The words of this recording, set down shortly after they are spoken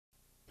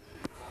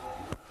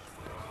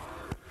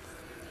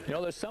You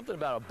know, there's something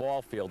about a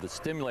ball field that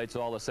stimulates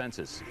all the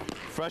senses.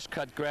 Fresh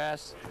cut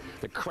grass,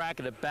 the crack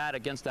of the bat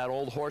against that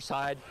old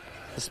horsehide,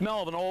 the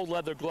smell of an old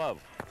leather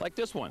glove, like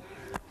this one.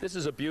 This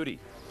is a beauty.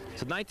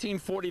 It's a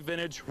 1940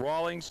 vintage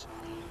Rawlings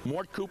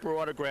Mort Cooper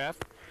autograph.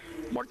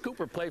 Mort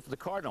Cooper played for the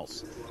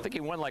Cardinals. I think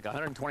he won like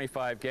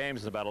 125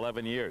 games in about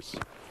 11 years.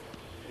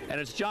 And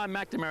it's John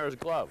McNamara's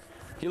glove.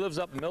 He lives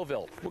up in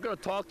Millville. We're going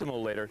to talk to him a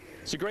little later.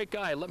 He's a great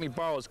guy. Let me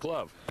borrow his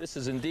glove. This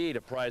is indeed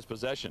a prized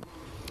possession.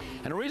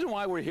 And the reason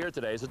why we're here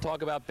today is to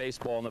talk about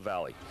baseball in the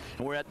Valley.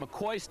 And we're at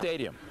McCoy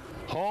Stadium,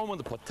 home of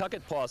the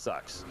Pawtucket Paw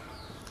Sox.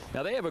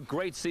 Now, they have a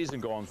great season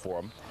going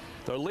for them.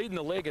 They're leading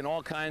the league in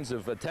all kinds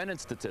of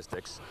attendance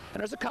statistics.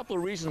 And there's a couple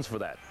of reasons for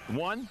that.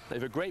 One, they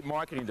have a great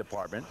marketing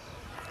department.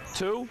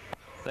 Two,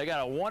 they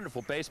got a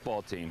wonderful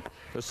baseball team.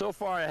 They're so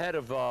far ahead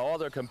of all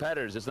their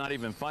competitors, it's not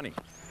even funny.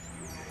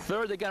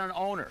 Third, they got an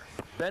owner,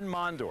 Ben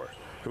Mondor,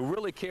 who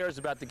really cares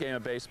about the game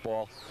of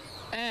baseball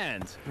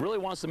and really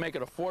wants to make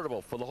it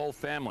affordable for the whole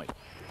family.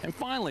 And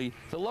finally,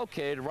 they're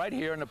located right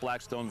here in the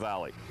Blackstone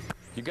Valley.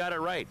 You got it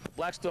right,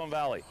 Blackstone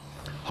Valley,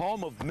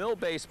 home of mill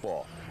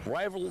baseball,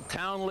 rival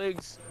town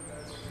leagues,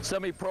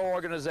 semi-pro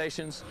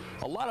organizations.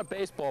 A lot of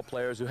baseball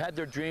players who had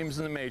their dreams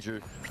in the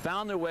major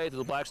found their way to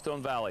the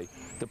Blackstone Valley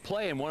to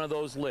play in one of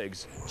those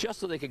leagues just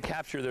so they could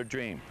capture their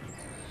dream.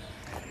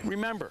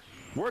 Remember,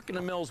 working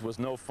the mills was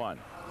no fun.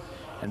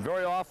 And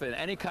very often,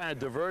 any kind of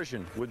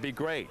diversion would be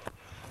great.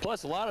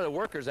 Plus, a lot of the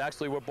workers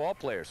actually were ball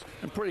players,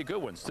 and pretty good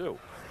ones, too.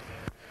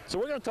 So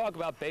we're going to talk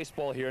about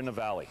baseball here in the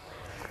Valley.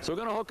 So we're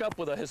going to hook up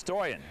with a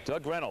historian,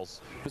 Doug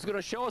Reynolds, who's going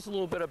to show us a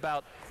little bit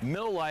about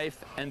mill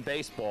life and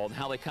baseball and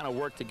how they kind of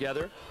work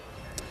together.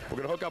 We're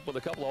going to hook up with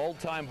a couple of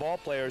old-time ball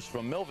players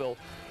from Millville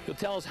who'll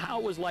tell us how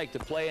it was like to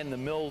play in the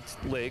mill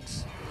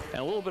leagues and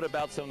a little bit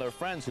about some of their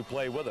friends who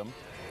play with them.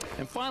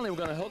 And finally, we're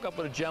going to hook up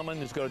with a gentleman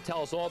who's going to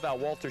tell us all about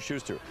Walter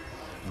Schuster,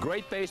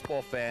 great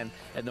baseball fan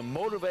and the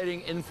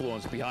motivating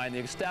influence behind the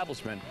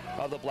establishment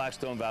of the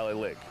Blackstone Valley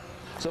League.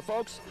 So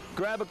folks,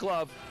 grab a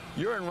glove.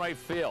 You're in right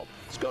field.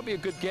 It's going to be a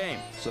good game,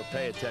 so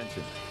pay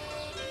attention.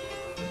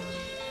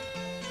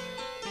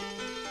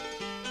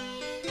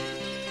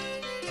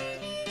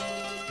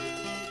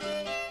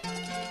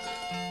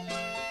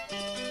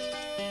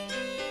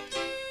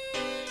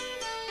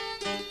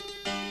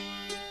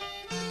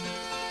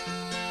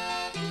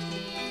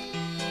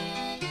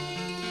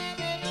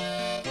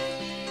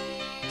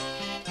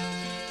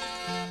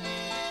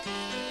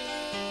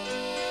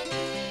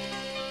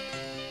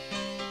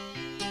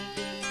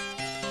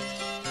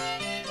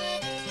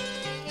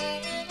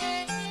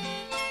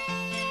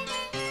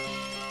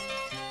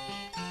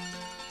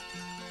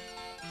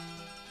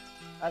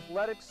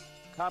 Athletics,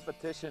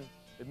 competition,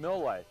 and mill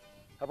life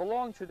have a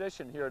long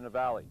tradition here in the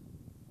Valley.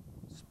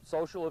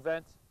 Social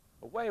events,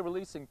 a way of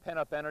releasing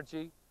pent-up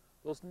energy,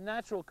 those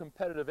natural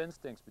competitive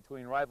instincts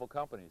between rival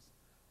companies,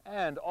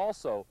 and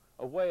also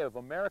a way of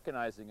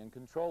Americanizing and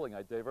controlling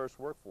a diverse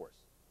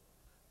workforce.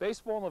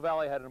 Baseball in the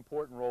Valley had an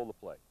important role to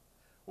play.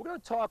 We're going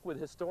to talk with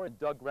historian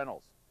Doug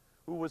Reynolds,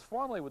 who was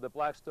formerly with the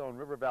Blackstone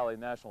River Valley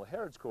National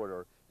Heritage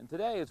Corridor, and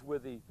today is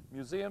with the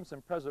Museums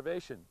and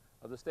Preservation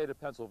of the state of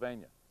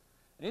Pennsylvania.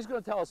 And he's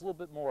going to tell us a little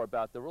bit more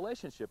about the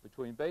relationship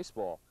between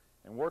baseball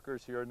and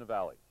workers here in the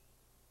Valley.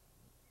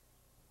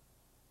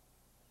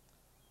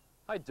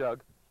 Hi,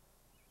 Doug.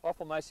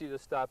 Awful nice of you to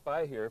stop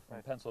by here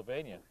from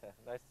Pennsylvania.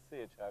 Nice to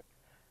see you, Chuck.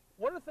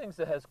 One of the things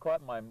that has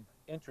caught my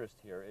interest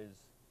here is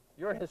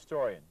you're a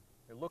historian.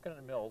 You're looking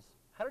at mills.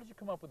 How did you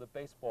come up with a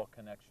baseball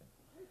connection?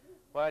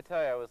 Well, I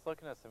tell you, I was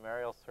looking at some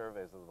aerial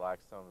surveys of the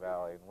Blackstone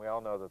Valley, and we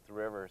all know that the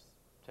rivers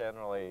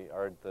generally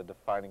are the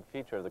defining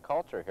feature of the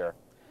culture here.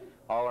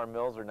 All our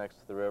mills are next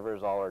to the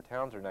rivers, all our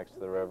towns are next to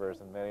the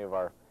rivers, and many of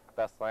our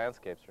best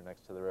landscapes are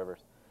next to the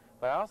rivers.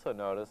 But I also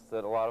noticed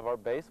that a lot of our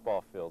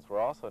baseball fields were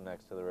also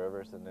next to the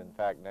rivers and, in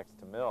fact, next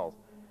to mills.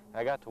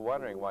 I got to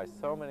wondering why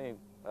so many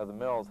of the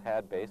mills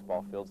had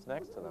baseball fields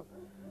next to them.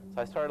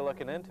 So I started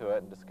looking into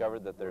it and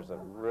discovered that there's a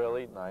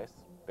really nice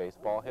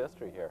baseball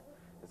history here.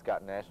 It's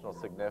got national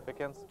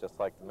significance,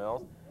 just like the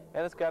mills,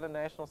 and it's got a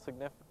national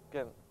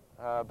significant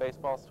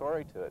baseball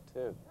story to it,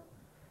 too.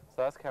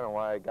 So that's kind of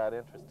why I got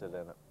interested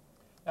in it.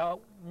 Now,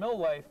 mill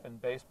life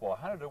and baseball,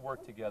 how did it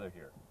work together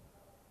here?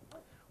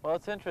 Well,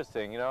 it's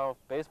interesting. You know,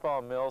 baseball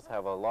and mills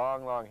have a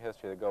long, long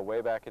history that go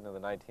way back into the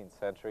 19th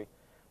century.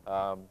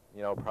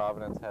 You know,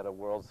 Providence had a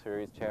World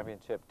Series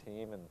championship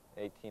team in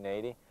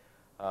 1880,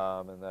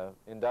 and the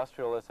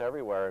industrialists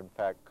everywhere, in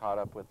fact, caught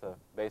up with the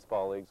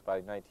baseball leagues by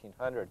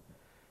 1900.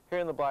 Here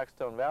in the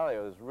Blackstone Valley,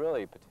 it was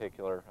really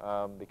particular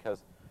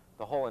because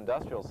the whole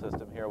industrial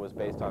system here was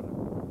based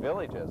on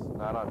villages,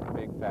 not on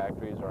big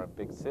factories or on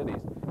big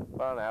cities,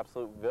 but on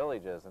absolute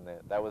villages, and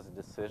that was a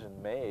decision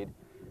made,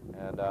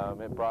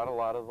 and it brought a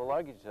lot of the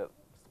luggage that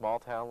small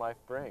town life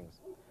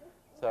brings.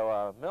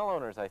 So mill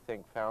owners, I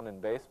think, found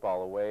in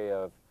baseball a way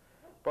of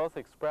both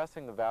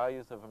expressing the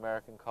values of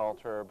American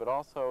culture, but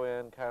also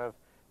in kind of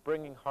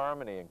bringing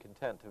harmony and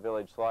content to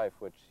village life,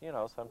 which, you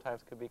know,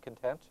 sometimes could be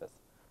contentious.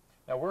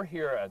 Now, we're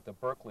here at the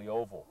Berkeley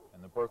Oval,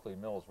 and the Berkeley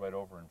Mill is right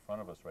over in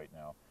front of us right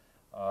now.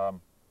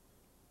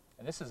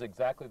 And this is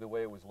exactly the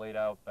way it was laid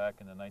out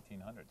back in the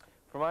 1900s.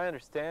 From my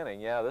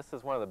understanding, yeah, this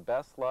is one of the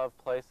best loved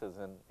places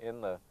in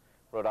the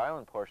Rhode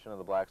Island portion of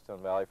the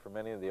Blackstone Valley for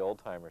many of the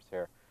old-timers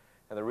here.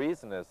 And the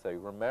reason is they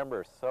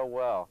remember so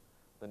well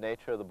the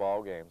nature of the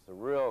ball games, a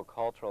real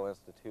cultural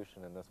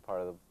institution in this part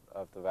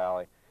of the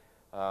valley.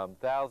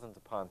 Thousands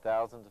upon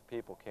thousands of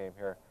people came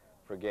here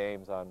for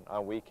games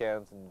on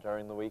weekends and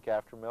during the week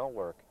after mill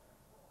work.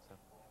 So.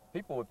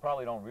 People would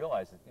probably don't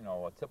realize that, you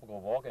know, a typical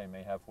ball game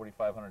may have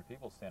 4,500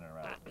 people standing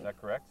around. Is that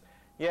correct?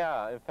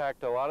 Yeah, in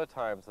fact, a lot of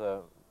times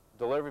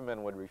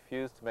deliverymen would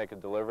refuse to make a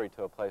delivery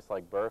to a place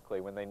like Berkeley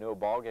when they knew a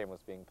ball game was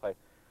being played.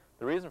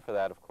 The reason for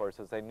that, of course,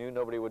 is they knew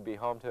nobody would be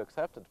home to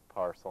accept a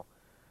parcel.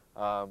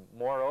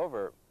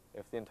 Moreover,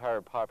 if the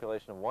entire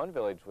population of one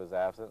village was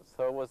absent,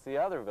 so was the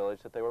other village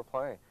that they were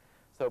playing.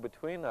 So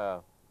between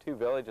two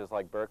villages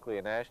like Berkeley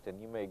and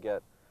Ashton, you may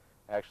get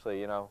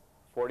actually,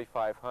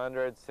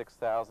 4,500,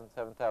 6,000,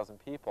 7,000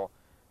 people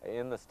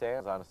in the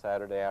stands on a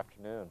Saturday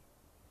afternoon.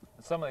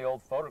 And some of the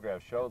old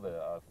photographs show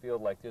the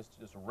field like this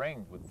just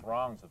ringed with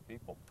throngs of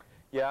people.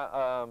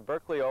 Yeah,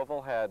 Berkeley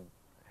Oval had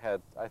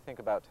I think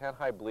about 10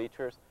 high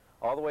bleachers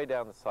all the way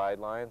down the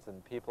sidelines,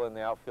 and people in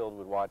the outfield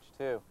would watch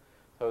too.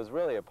 So it was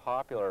really a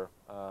popular,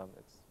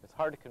 it's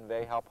hard to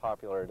convey how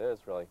popular it is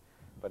really,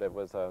 but it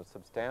was a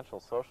substantial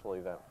social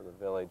event for the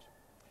village.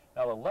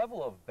 Now the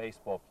level of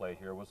baseball play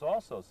here was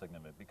also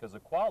significant because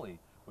the quality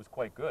was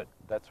quite good.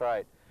 That's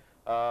right.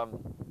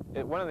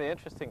 One of the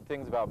interesting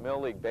things about Mill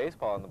League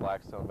baseball in the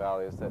Blackstone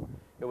Valley is that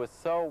it was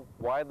so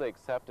widely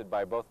accepted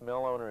by both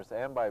mill owners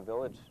and by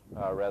village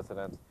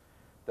residents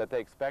that they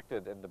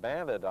expected and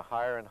demanded a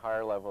higher and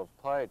higher level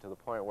of play, to the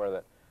point where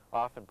that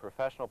often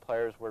professional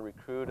players were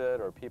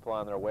recruited, or people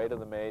on their way to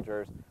the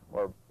majors,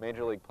 or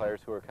major league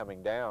players who were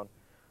coming down.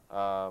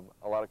 A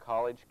lot of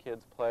college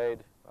kids played,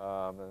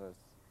 and it was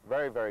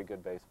very, very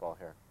good baseball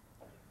here.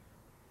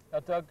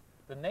 Now, Doug,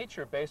 the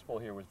nature of baseball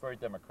here was very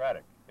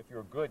democratic. If you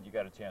were good, you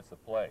got a chance to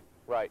play.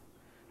 Right.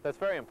 That's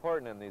very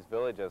important in these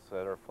villages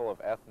that are full of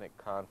ethnic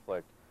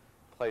conflict.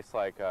 A place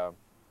like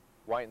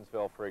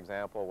Whitensville, for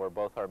example, where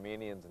both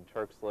Armenians and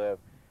Turks live,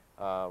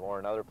 or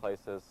in other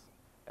places,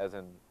 as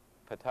in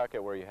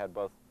Pawtucket, where you had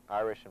both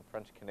Irish and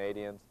French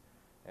Canadians,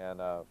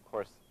 and of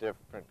course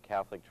different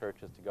Catholic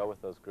churches to go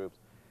with those groups.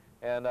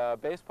 And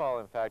baseball,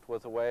 in fact,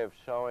 was a way of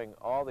showing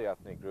all the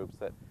ethnic groups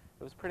that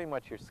it was pretty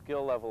much your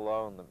skill level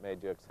alone that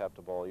made you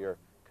acceptable, your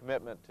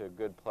commitment to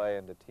good play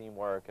and to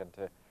teamwork and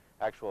to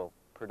actual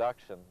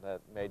production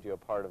that made you a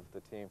part of the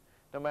team,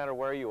 no matter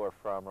where you were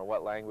from or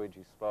what language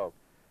you spoke.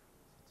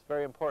 It's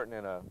very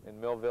important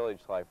in mill village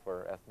life,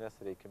 where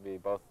ethnicity can be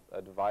both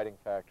a dividing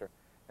factor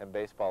and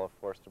baseball a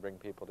force to bring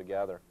people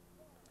together.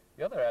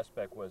 The other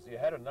aspect was you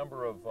had a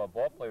number of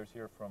ball players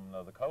here from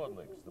the colored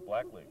leagues, the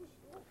black leagues.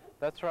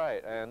 That's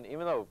right, and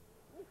even though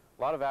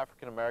a lot of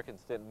African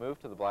Americans didn't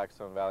move to the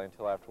Blackstone Valley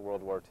until after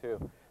World War II,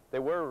 they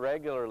were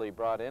regularly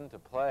brought in to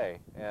play,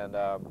 and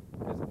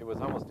it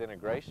was almost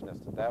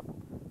integrationist at that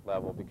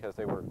level, because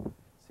they were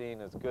seen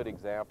as good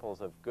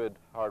examples of good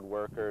hard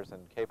workers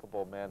and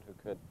capable men who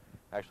could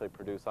actually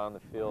produce on the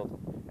field,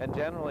 and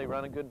generally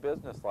run a good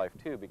business life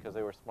too, because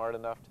they were smart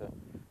enough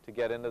to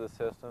get into the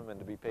system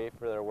and to be paid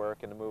for their work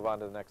and to move on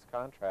to the next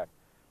contract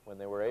when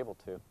they were able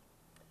to.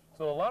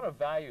 So a lot of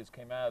values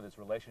came out of this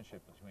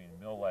relationship between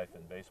mill life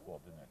and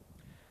baseball, didn't it?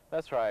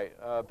 That's right.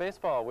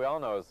 Baseball, we all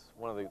know, is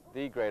one of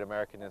the great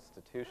American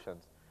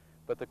institutions,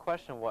 but the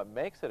question of what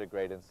makes it a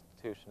great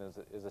institution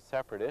is a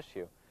separate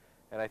issue.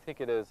 And I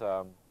think it is,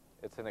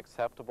 it's an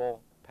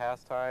acceptable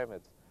pastime,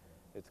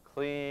 it's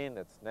clean,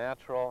 it's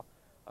natural,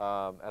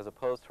 as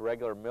opposed to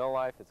regular mill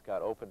life. It's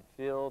got open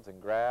fields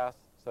and grass,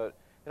 so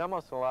it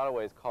almost in a lot of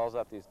ways calls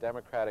up these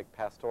democratic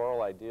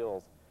pastoral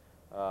ideals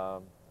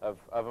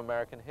of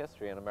American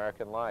history and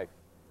American life.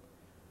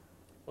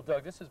 Well,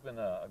 Doug, this has been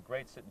a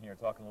great sitting here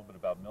talking a little bit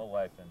about mill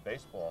life and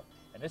baseball,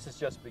 and this is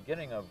just the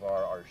beginning of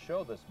our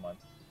show this month,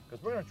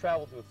 because we're going to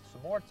travel to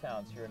some more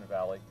towns here in the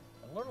valley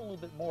and learn a little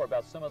bit more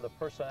about some of the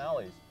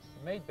personalities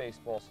who made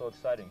baseball so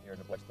exciting here in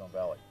the Blackstone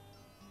Valley.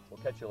 We'll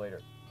catch you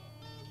later.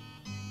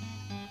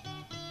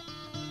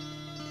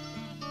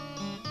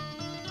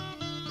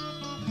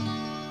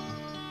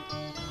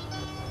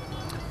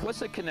 What's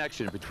the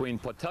connection between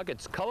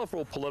Pawtucket's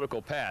colorful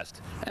political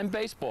past and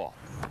baseball?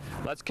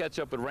 Let's catch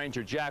up with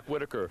Ranger Jack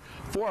Whitaker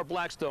for our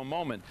Blackstone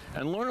moment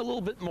and learn a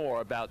little bit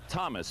more about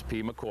Thomas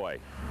P. McCoy.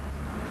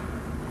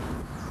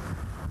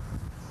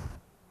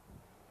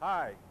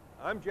 Hi,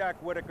 I'm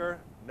Jack Whitaker,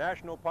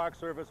 National Park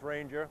Service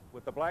Ranger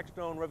with the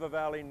Blackstone River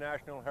Valley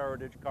National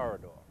Heritage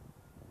Corridor.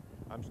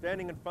 I'm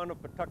standing in front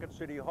of Pawtucket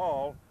City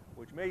Hall,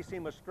 which may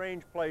seem a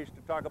strange place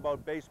to talk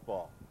about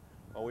baseball.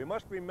 Well, we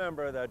must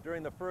remember that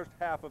during the first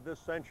half of this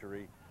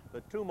century,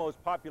 the two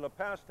most popular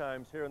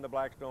pastimes here in the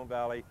Blackstone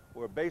Valley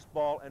were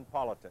baseball and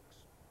politics.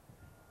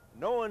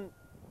 No one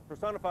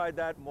personified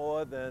that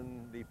more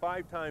than the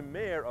five-time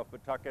mayor of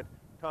Pawtucket,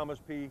 Thomas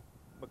P.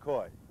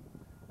 McCoy.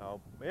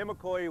 Now, Mayor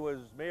McCoy was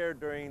mayor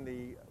during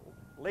the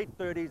late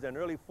 30s and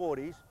early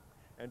 40s,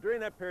 and during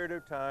that period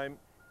of time,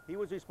 he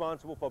was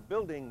responsible for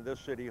building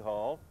this city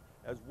hall,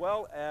 as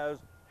well as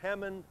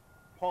Hammond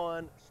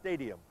Pond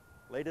Stadium,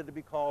 later to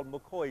be called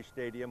McCoy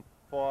Stadium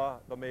for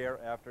the mayor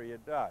after he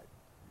had died.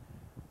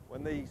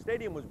 When the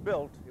stadium was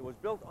built, it was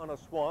built on a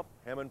swamp,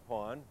 Hammond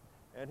Pond,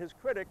 and his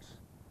critics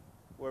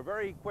were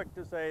very quick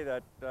to say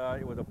that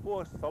it was a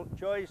poor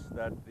choice,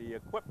 that the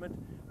equipment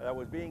that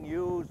was being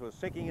used was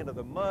sinking into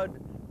the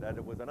mud, that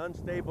it was an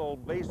unstable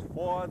base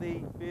for the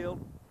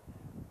field.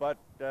 But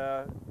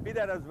be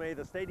that as may,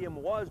 the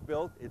stadium was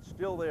built. It's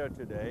still there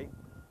today,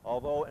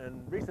 although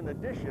an recent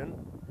addition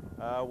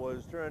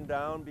was turned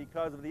down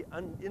because of the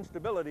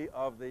instability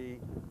of the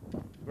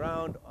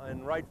ground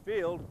in right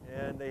field,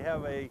 and they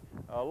have a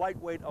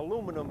lightweight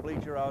aluminum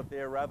bleacher out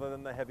there rather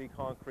than the heavy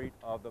concrete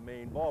of the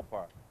main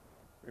ballpark.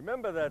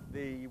 Remember that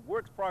the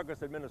Works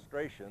Progress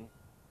Administration,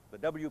 the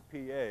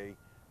WPA,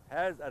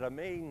 has at a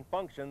main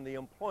function the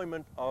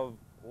employment of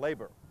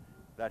labor.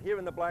 That here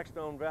in the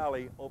Blackstone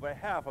Valley, over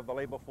half of the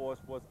labor force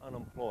was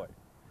unemployed.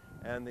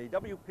 And the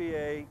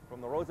WPA,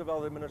 from the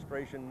Roosevelt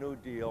administration New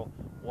Deal,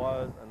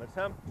 was an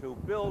attempt to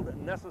build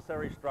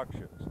necessary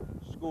structures,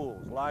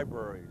 schools,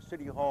 libraries,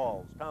 city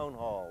halls, town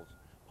halls,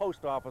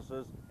 post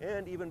offices,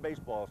 and even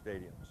baseball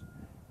stadiums,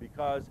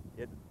 because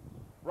it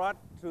brought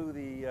to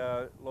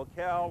the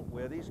locale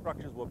where these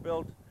structures were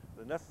built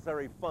the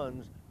necessary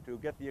funds to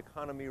get the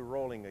economy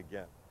rolling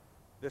again.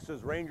 This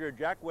is Ranger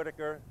Jack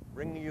Whitaker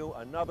bringing you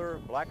another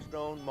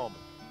Blackstone moment.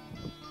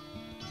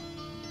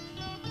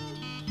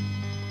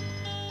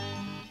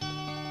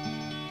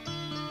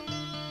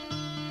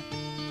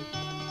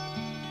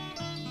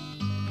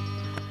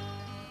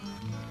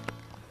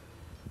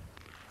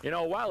 You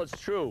know, while it's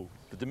true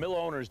that the mill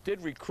owners did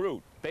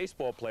recruit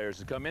baseball players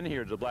to come in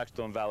here to the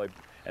Blackstone Valley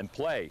and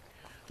play,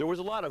 there was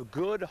a lot of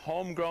good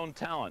homegrown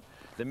talent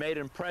that made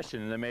an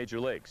impression in the major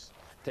leagues.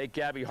 Take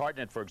Gabby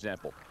Hartnett, for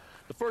example.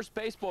 The first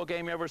baseball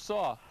game he ever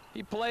saw,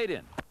 he played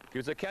in. He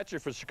was a catcher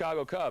for the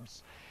Chicago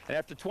Cubs, and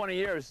after 20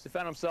 years, he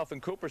found himself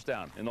in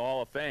Cooperstown in the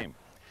Hall of Fame.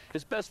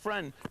 His best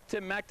friend,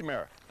 Tim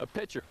McNamara, a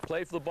pitcher,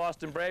 played for the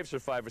Boston Braves for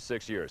 5 or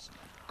 6 years.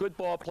 Good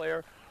ball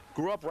player,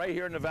 grew up right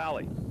here in the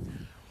Valley.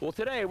 Well,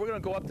 today we're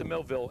going to go up to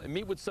Millville and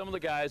meet with some of the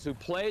guys who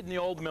played in the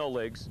old Mill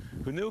Leagues,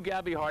 who knew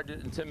Gabby Hartnett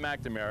and Tim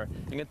McNamara,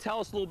 and can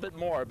tell us a little bit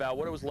more about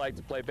what it was like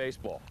to play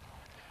baseball.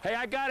 Hey,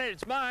 I got it,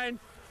 it's mine.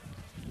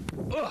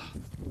 Ugh.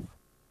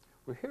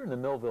 We're here in the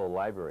Millville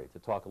Library to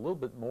talk a little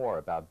bit more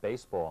about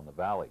baseball in the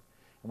Valley.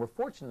 And we're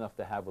fortunate enough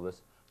to have with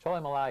us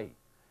Charlie Malahi.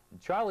 And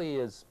Charlie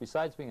is,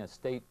 besides being a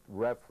state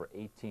rep for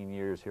 18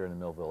 years here in the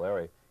Millville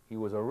area, he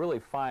was a really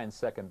fine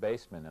second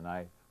baseman. And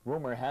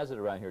rumor has it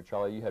around here,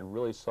 Charlie, you had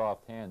really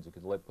soft hands. You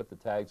could put the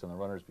tags on the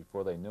runners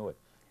before they knew it.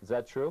 Is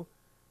that true?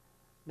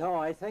 No,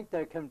 I think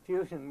they're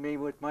confusing me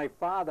with my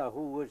father,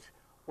 who was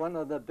one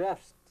of the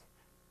best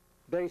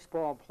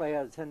baseball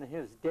players in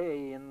his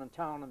day in the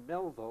town of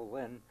Millville.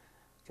 And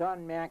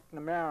John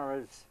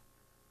McNamara's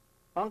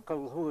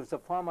uncle, who was a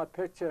former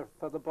pitcher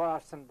for the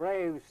Boston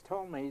Braves,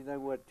 told me there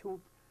were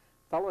two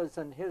fellas,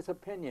 in his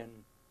opinion,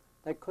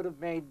 that could have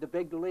made the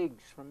big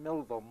leagues from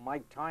Millville,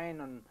 Mike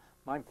Tyne and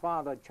my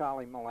father,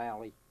 Charlie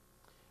Malahi.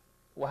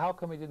 Well, how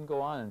come he didn't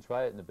go on and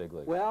try it in the big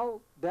leagues? Well,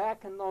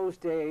 back in those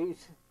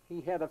days,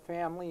 he had a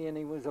family and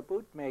he was a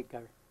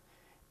bootmaker,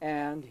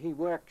 and he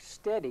worked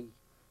steady,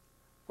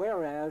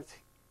 whereas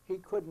he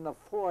couldn't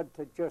afford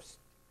to just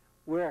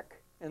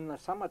work in the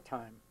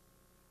summertime.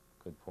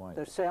 Good point.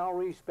 The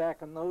salaries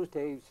back in those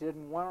days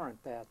didn't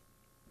warrant that.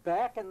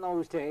 Back in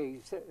those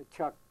days,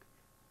 Chuck,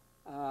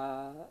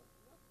 all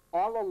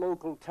the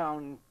local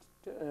town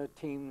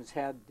teams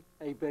had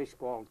a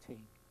baseball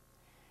team.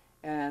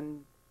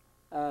 And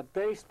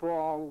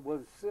baseball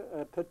was,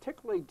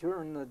 particularly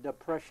during the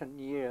Depression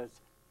years,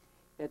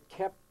 it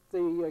kept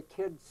the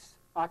kids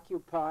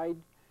occupied,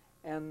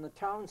 and the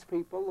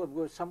townspeople, it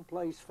was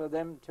someplace for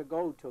them to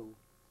go to.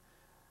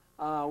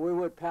 We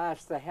would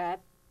pass the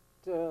hat,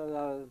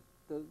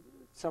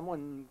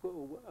 someone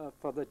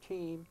for the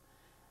team,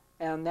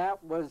 and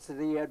that was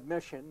the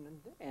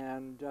admission,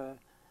 and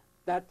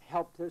that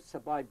helped us to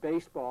buy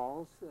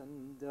baseballs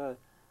and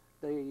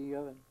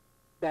the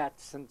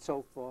bats and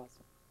so forth.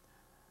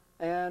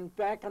 And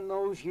back in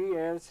those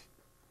years,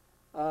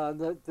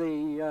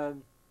 the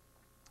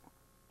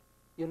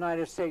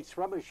United States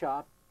Rubber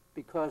Shop,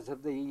 because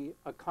of the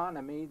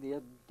economy,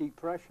 the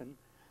Depression,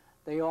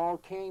 they all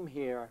came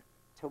here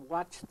to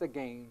watch the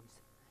games.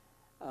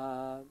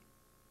 Prior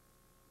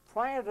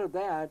to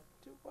that,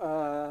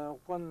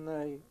 when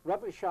the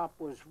rubber shop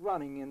was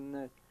running in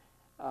the,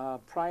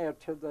 prior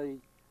to the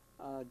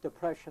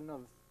Depression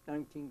of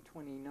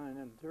 1929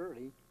 and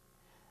 30,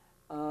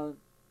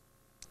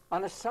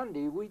 on a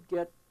Sunday we'd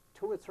get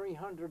 200 or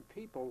 300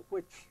 people,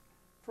 which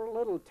for a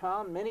little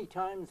town many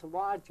times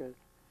larger,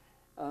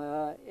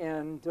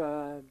 and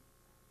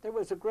there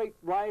was a great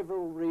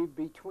rivalry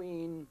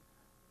between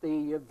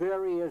the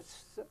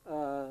various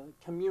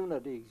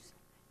communities,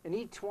 and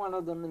each one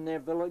of them in their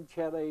village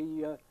had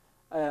a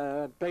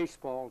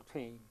baseball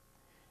team.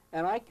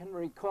 And I can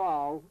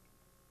recall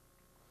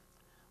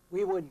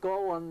we would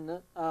go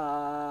and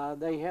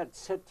they had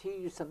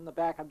settees in the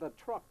back of the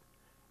truck,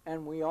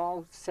 and we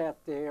all sat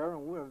there,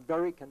 and we were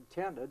very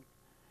contented.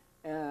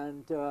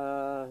 And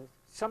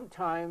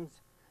sometimes,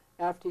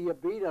 after you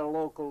beat a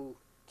local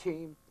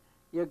team,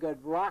 you got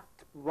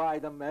rocked by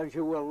them as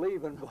you were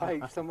leaving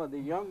by some of the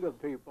younger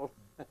people,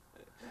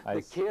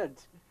 the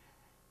kids.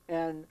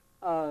 And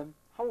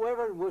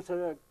however, it was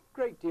a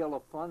great deal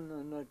of fun,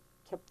 and it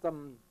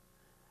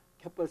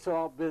kept us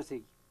all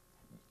busy.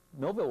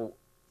 Millville,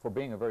 for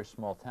being a very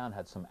small town,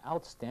 had some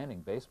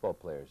outstanding baseball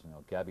players. You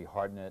know, Gabby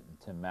Hartnett and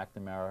Tim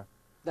McNamara.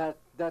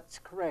 That's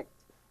correct.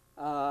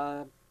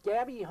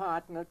 Gabby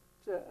Hartnett.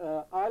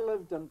 I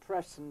lived on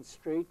Preston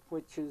Street,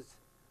 which is,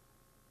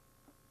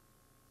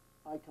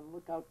 I can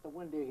look out the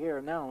window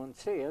here now and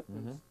see it.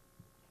 Mm-hmm.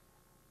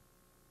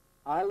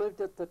 I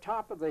lived at the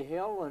top of the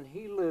hill, and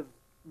he lived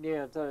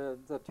near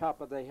the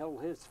top of the hill,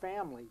 his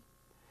family.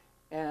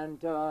 And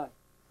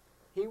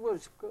he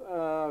was,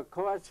 of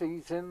course,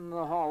 he's in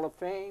the Hall of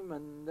Fame,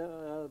 and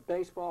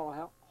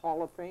Baseball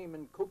Hall of Fame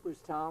in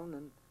Cooperstown,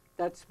 and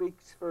that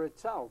speaks for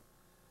itself.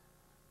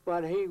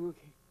 But he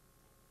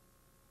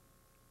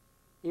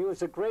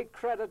was a great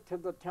credit to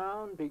the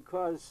town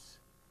because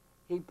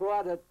he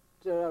brought it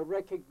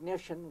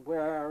recognition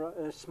where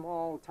a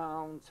small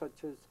town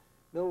such as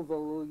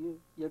Millville,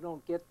 you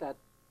don't get that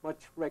much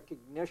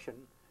recognition.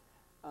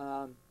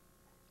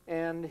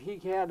 And he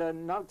had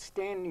an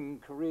outstanding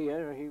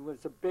career. He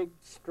was a big,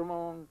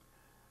 strong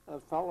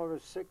fellow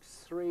of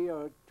 6'3",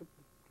 or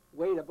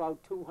weighed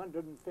about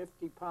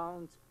 250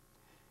 pounds.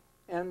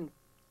 And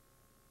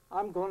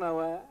I'm going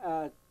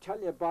to tell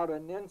you about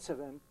an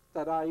incident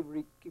that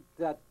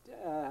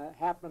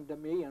happened to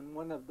me in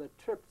one of the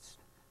trips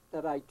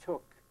that I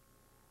took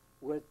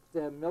with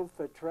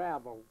Milford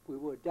Travel. We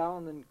were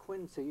down in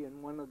Quincy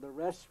in one of the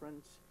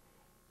restaurants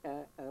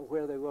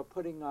where they were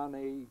putting on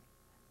a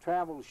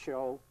travel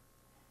show,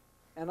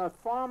 and a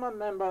former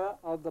member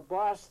of the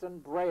Boston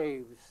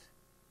Braves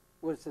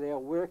was there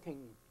working,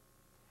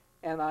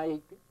 and I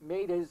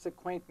made his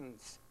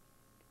acquaintance,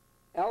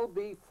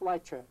 L.B.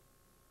 Fletcher.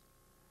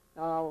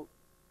 Now,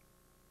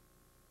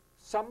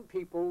 some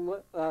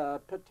people,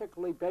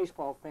 particularly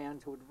baseball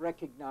fans, would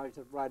recognize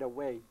it right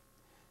away.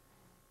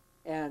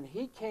 And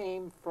he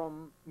came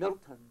from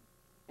Milton,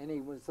 and he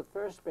was the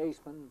first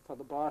baseman for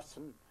the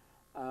Boston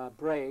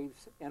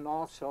Braves and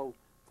also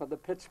for the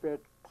Pittsburgh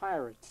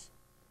Pirates.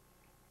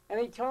 And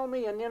he told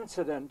me an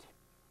incident.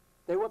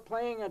 They were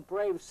playing at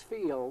Braves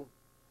Field,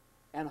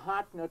 and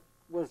Hartnett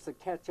was the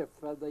catcher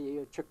for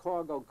the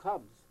Chicago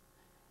Cubs.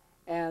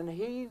 And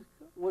he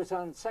was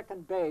on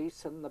second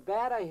base, and the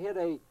batter hit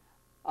a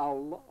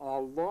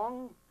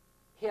long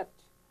hit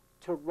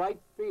to right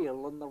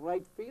field, and the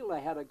right fielder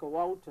had to go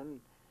out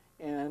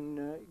and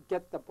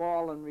get the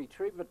ball and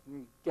retrieve it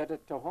and get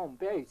it to home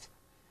base.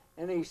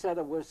 And he said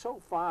it was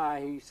so far,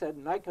 he said,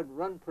 and I could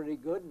run pretty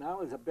good, and I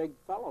was a big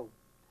fellow.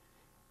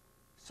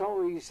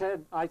 So he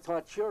said, I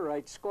thought sure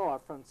I'd score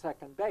from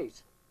second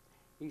base.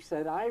 He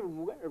said, I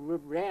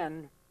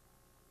ran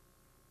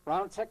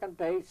around second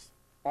base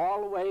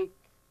all the way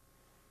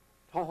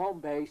to home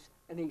base,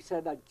 and he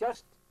said,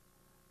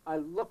 I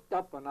looked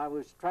up and I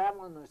was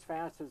traveling as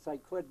fast as I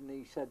could, and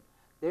he said,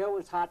 there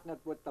was Hartnett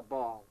with the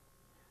ball.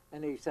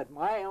 And he said,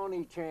 my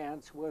only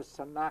chance was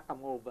to knock him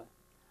over.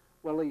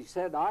 Well, he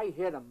said, I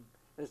hit him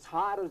as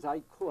hard as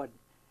I could,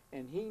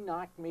 and he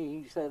knocked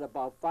me, he said,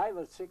 about 5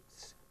 or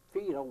 6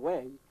 feet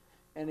away.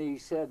 And he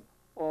said,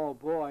 oh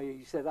boy,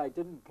 he said, I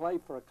didn't play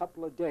for a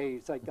couple of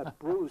days. I got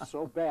bruised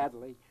so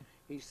badly.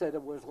 He said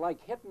it was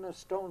like hitting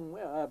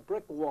a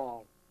brick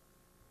wall.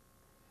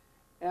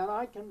 And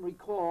I can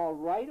recall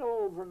right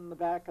over in the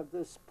back of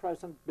this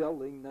present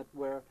building that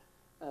we're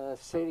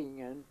sitting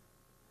in,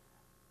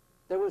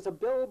 there was a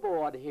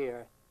billboard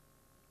here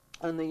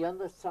on the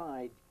other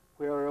side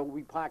where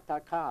we parked our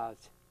cars.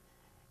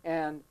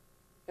 And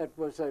it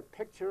was a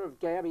picture of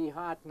Gabby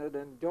Hartnett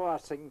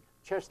endorsing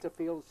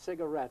Chesterfield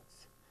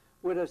cigarettes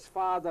with his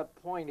father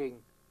pointing.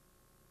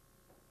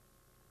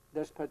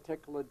 This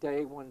particular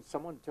day when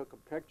someone took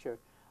a picture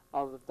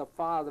of the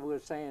father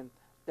was saying,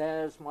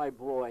 there's my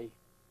boy.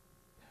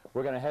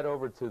 We're going to head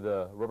over to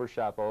the Rubber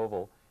Shop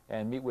Oval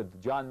and meet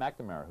with John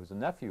McNamara, who's a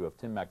nephew of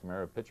Tim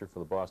McNamara, a pitcher for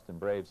the Boston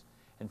Braves,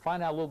 and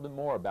find out a little bit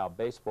more about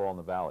baseball in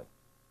the Valley.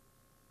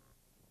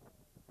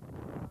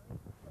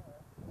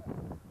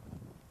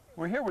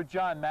 We're here with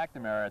John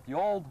McNamara at the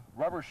old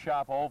Rubber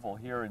Shop Oval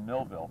here in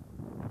Millville,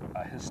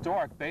 a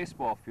historic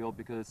baseball field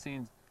because it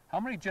seems, how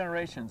many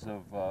generations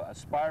of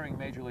aspiring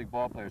Major League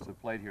ball players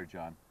have played here,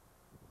 John?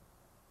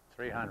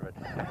 300.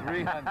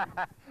 300.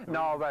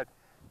 No, but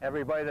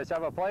everybody that's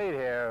ever played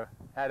here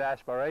had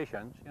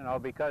aspirations, you know,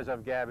 because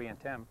of Gabby and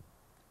Tim.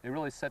 They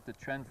really set the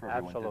trend for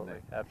everyone, Absolutely,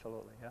 didn't they?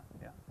 absolutely,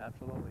 yeah,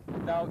 absolutely.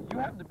 Now, you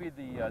happen to be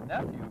the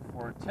nephew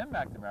for Tim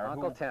McNamara,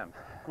 Uncle who Tim.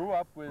 grew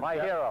up with... My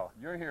hero.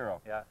 Your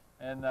hero. Yeah.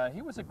 And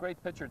he was a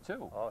great pitcher,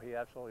 too. Oh, he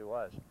absolutely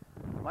was.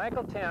 My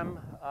Uncle Tim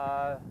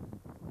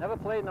never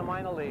played in the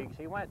minor leagues.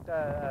 He went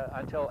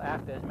until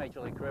after his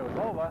Major League career was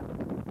over.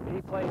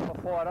 He played for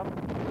Fordham.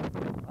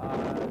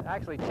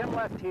 Actually, Tim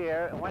left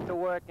here and went to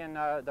work in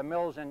the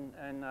mills in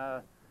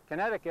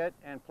Connecticut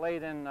and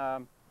played in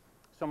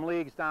some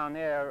leagues down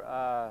there,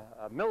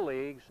 mill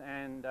leagues,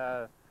 and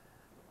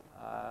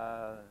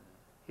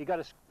he got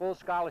a full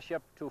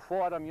scholarship to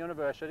Fordham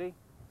University,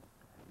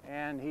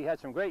 and he had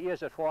some great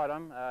years at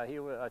Fordham. He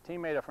was a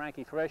teammate of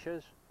Frankie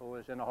Frisch's, who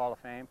was in the Hall of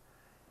Fame.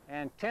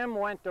 And Tim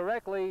went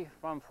directly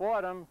from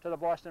Fordham to the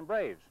Boston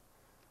Braves,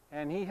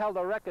 and he held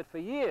a record for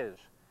years.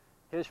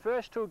 His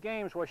first 2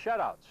 games were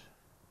shutouts,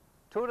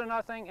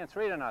 2-0 and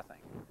 3-0,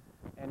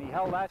 and he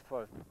held that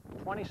for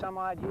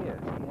 20-some-odd years.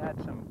 He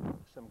had some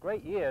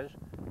great years.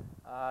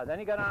 Then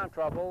he got arm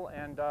trouble,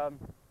 and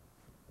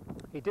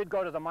he did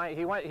go to the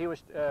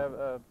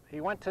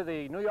he went to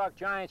the New York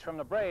Giants from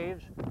the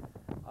Braves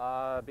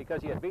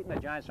because he had beaten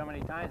the Giants so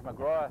many times.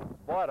 McGraw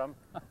bought him,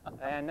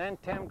 and then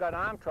Tim got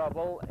arm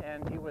trouble,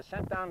 and he was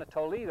sent down to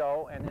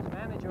Toledo, and his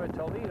manager at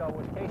Toledo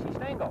was Casey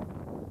Stengel.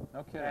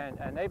 Okay.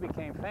 And they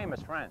became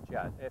famous friends.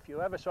 Yeah, if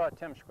you ever saw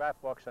Tim's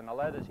scrapbooks and the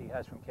letters he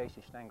has from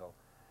Casey Stengel,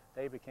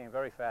 they became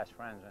very fast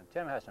friends, and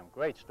Tim has some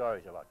great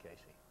stories about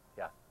Casey.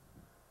 Yeah.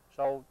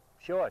 So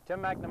sure,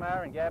 Tim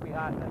McNamara and Gabby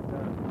Hartnett,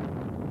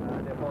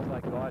 they're both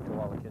like God to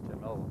all the kids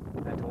at Millville,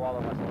 and to all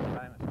of us all the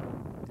time.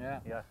 Yeah.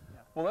 Yeah.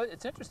 Well,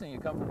 it's interesting you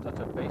come from such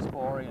a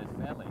baseball-oriented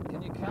family.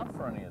 Can you count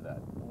for any of that?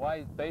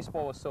 Why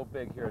baseball was so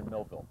big here in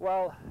Millville?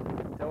 Well,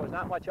 there was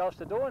not much else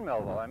to do in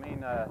Millville. I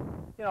mean,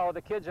 you know,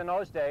 the kids in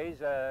those days,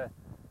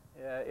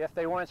 if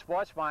they weren't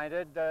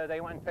sports-minded,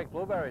 they went and picked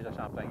blueberries or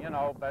something, you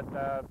know. But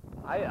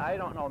I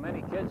don't know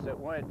many kids that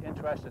weren't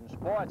interested in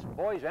sports,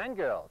 boys and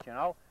girls, you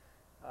know.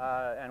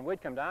 And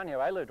we'd come down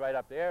here. I lived right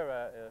up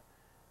there.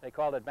 They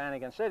called it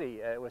Bannigan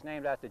City. It was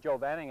named after Joe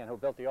Bannigan, who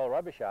built the old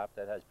rubber shop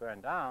that has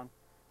burned down.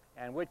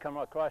 And we'd come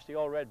across the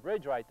old Red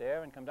Bridge right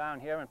there and come down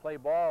here and play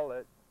ball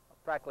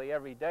practically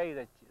every day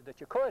that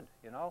you could,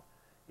 you know.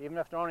 Even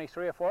if there were only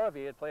 3 or 4 of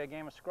you, you'd play a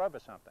game of scrub or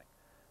something.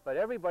 But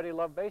everybody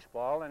loved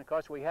baseball, and of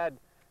course we had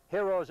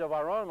heroes of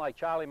our own like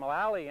Charlie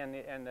Mullally and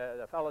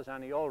the fellas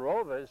on the old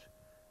Rovers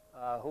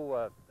who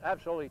were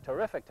absolutely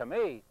terrific to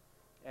me.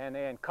 And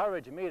they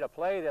encouraged me to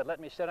play. They'd let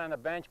me sit on the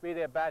bench, be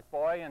their bat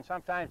boy, and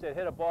sometimes they'd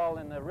hit a ball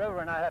in the river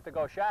and I'd have to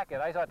go shack it.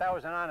 I thought that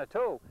was an honor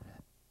too.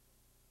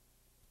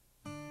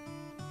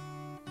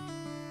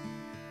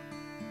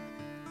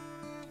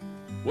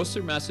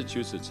 Worcester,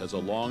 Massachusetts has a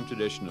long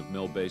tradition of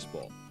mill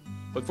baseball.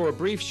 But for a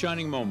brief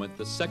shining moment,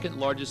 the second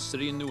largest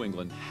city in New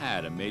England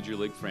had a Major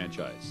League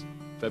franchise.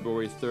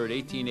 February 3,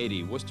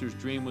 1880, Worcester's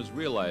dream was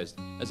realized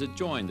as it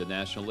joined the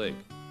National League.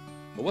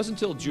 It wasn't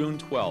until June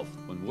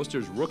 12th when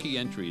Worcester's rookie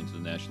entry into the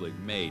National League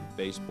made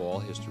baseball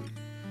history.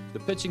 The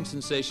pitching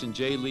sensation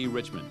J. Lee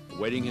Richmond,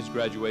 awaiting his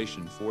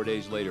graduation 4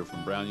 days later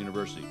from Brown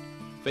University,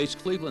 faced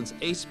Cleveland's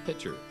ace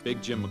pitcher, Big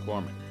Jim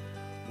McCormick.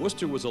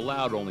 Worcester was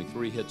allowed only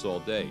 3 hits all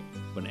day,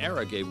 but an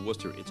error gave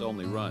Worcester its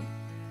only run.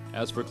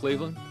 As for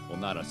Cleveland, well,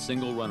 not a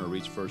single runner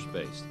reached first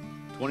base.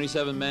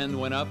 27 men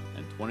went up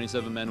and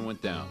 27 men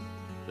went down.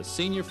 The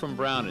senior from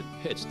Brown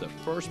had pitched the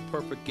first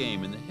perfect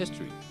game in the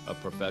history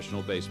of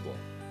professional baseball.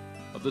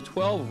 Of the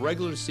 12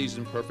 regular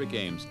season perfect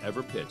games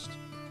ever pitched,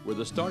 where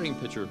the starting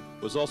pitcher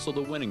was also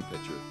the winning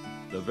pitcher,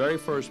 the very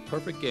first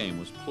perfect game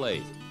was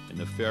played in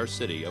the fair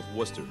city of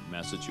Worcester,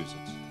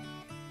 Massachusetts.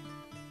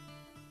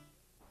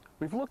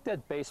 We've looked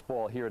at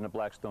baseball here in the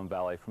Blackstone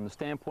Valley from the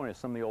standpoint of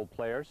some of the old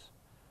players.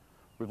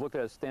 We've looked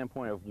at a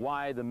standpoint of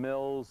why the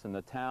mills and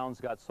the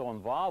towns got so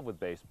involved with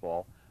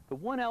baseball. The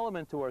one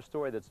element to our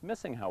story that's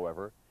missing,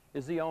 however,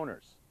 is the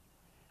owners.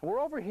 And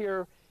we're over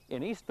here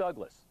in East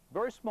Douglas,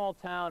 very small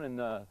town in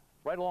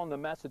right along the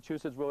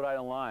Massachusetts-Rhode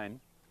Island line.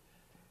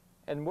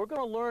 And we're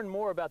going to learn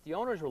more about the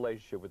owner's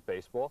relationship with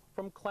baseball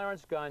from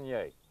Clarence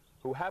Gagne,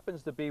 who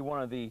happens to be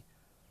one of the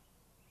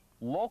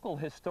local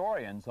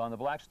historians on the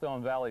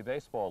Blackstone Valley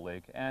Baseball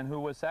League and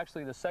who was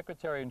actually the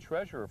secretary and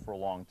treasurer for a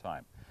long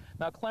time.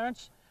 Now,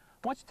 Clarence,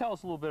 why don't you tell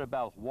us a little bit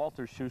about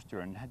Walter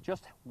Schuster and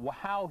just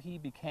how he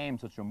became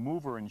such a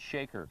mover and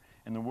shaker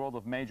in the world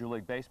of Major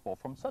League Baseball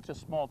from such a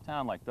small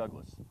town like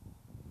Douglas?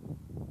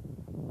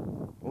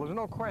 Well, there's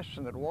no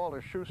question that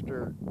Walter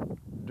Schuster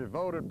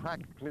devoted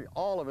practically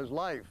all of his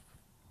life,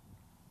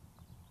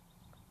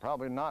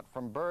 probably not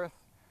from birth,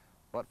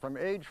 but from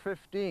age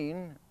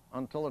 15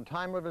 until the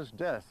time of his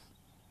death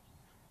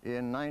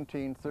in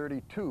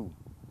 1932.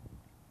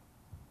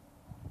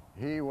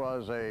 He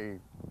was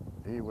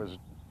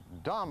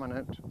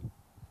dominant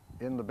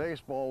in the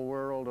baseball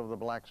world of the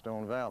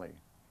Blackstone Valley.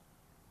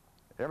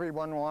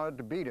 Everyone wanted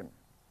to beat him,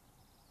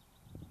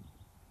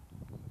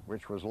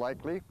 which was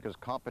likely because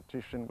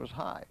competition was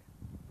high.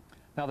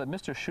 Now that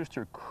Mr.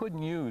 Schuster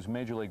couldn't use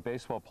Major League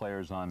Baseball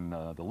players on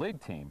the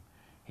league team,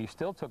 he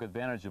still took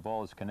advantage of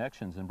all his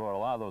connections and brought a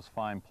lot of those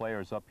fine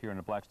players up here in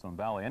the Blackstone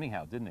Valley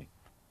anyhow, didn't he?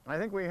 I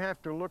think we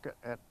have to look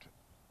at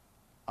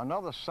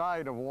another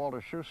side of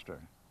Walter Schuster.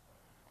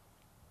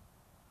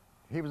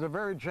 He was a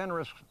very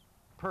generous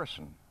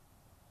person.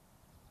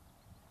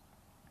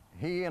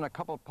 He and a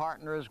couple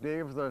partners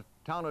gave the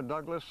town of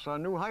Douglas a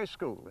new high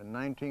school in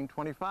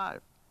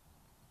 1925.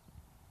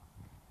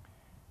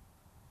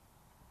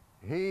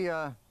 He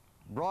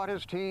brought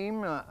his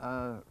team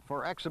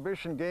for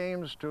exhibition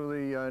games to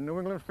the New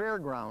England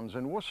Fairgrounds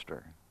in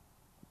Worcester.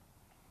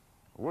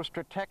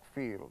 Worcester Tech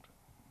Field.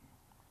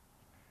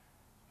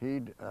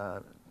 He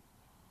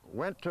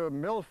went to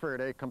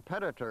Milford, a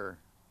competitor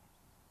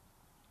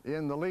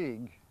in the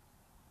league,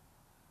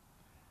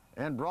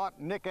 and brought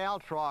Nick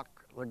Altrock,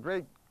 the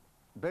great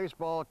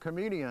baseball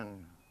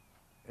comedian,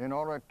 in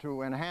order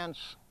to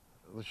enhance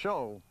the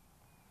show,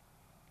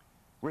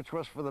 which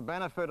was for the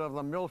benefit of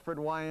the Milford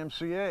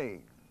YMCA.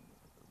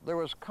 There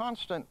was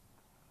constant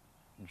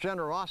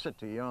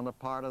generosity on the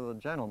part of the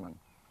gentleman,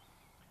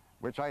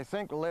 which I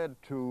think led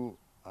to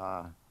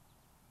the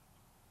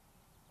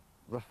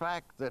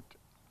fact that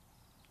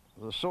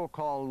the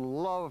so-called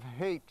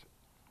love-hate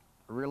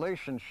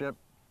relationship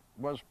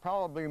was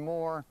probably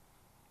more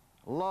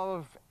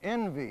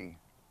love-envy.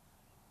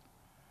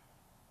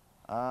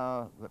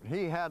 That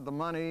he had the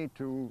money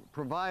to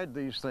provide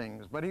these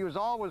things, but he was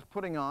always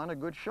putting on a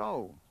good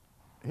show.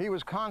 He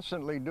was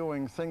constantly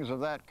doing things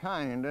of that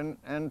kind,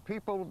 and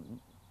people,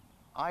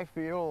 I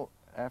feel,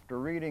 after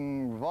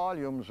reading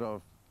volumes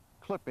of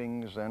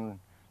clippings and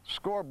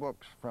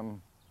scorebooks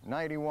from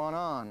 '91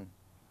 on,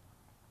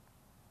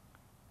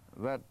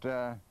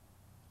 that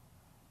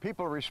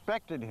people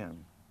respected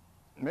him.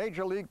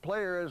 Major league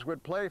players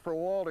would play for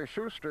Walter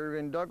Schuster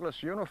in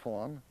Douglas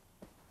uniform,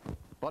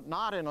 but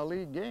not in a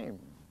league game.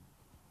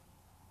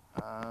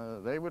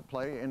 They would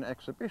play in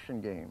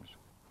exhibition games.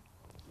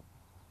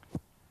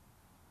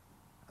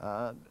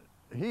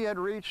 He had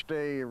reached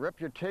a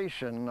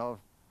reputation of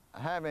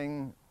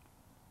having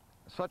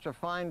such a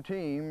fine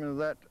team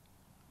that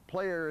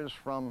players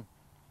from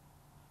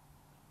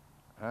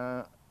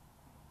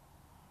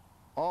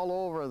all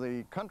over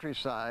the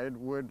countryside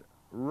would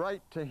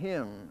write to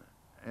him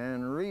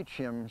and reach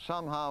him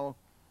somehow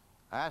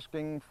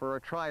asking for a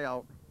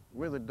tryout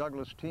with the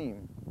Douglas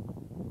team.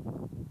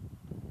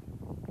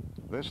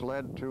 This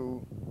led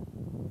to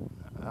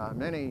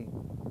many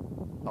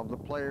of the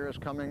players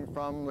coming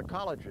from the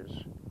colleges,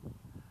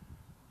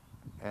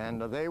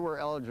 and they were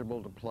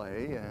eligible to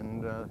play,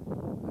 and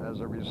as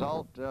a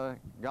result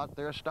got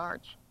their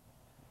starts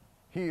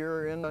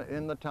here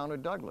in the town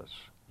of Douglas.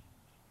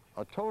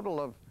 A total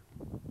of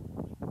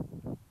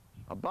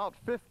about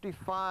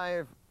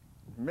 55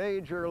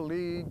 major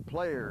league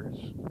players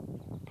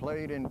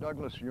played in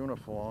Douglas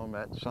uniform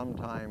at some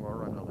time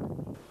or another.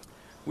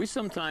 We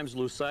sometimes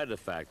lose sight of the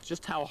fact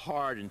just how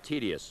hard and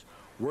tedious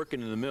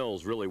working in the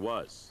mills really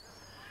was.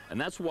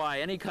 And that's why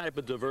any type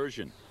of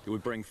diversion that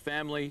would bring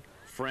family,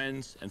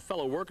 friends, and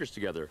fellow workers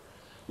together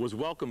was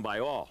welcomed by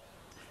all.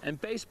 And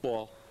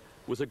baseball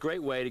was a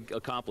great way to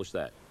accomplish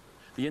that.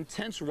 The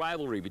intense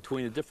rivalry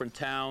between the different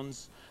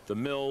towns, the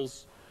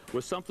mills,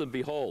 was something to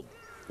behold.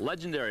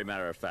 Legendary,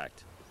 matter of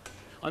fact.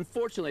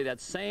 Unfortunately,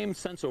 that same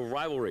sense of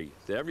rivalry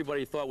that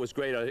everybody thought was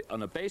great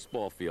on a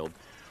baseball field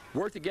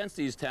worked against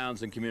these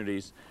towns and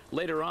communities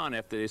later on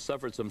after they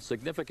suffered some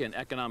significant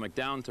economic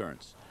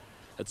downturns.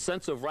 That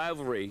sense of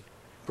rivalry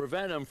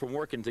prevented them from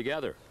working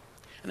together.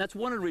 And that's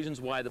one of the reasons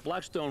why the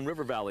Blackstone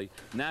River Valley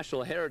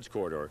National Heritage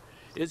Corridor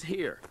is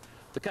here,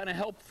 to kind of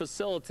help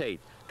facilitate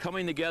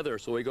coming together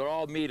so we could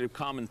all meet a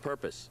common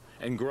purpose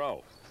and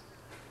grow.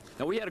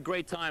 Now, we had a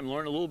great time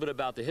learning a little bit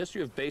about the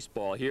history of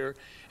baseball here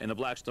in the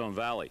Blackstone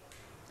Valley.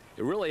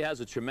 It really has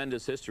a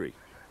tremendous history.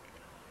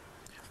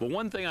 But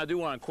one thing I do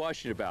want to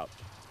caution you about,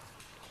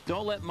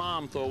 don't let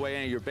Mom throw away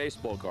any of your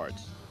baseball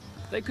cards.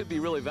 They could be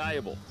really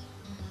valuable.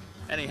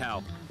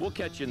 Anyhow, we'll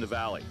catch you in the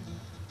valley.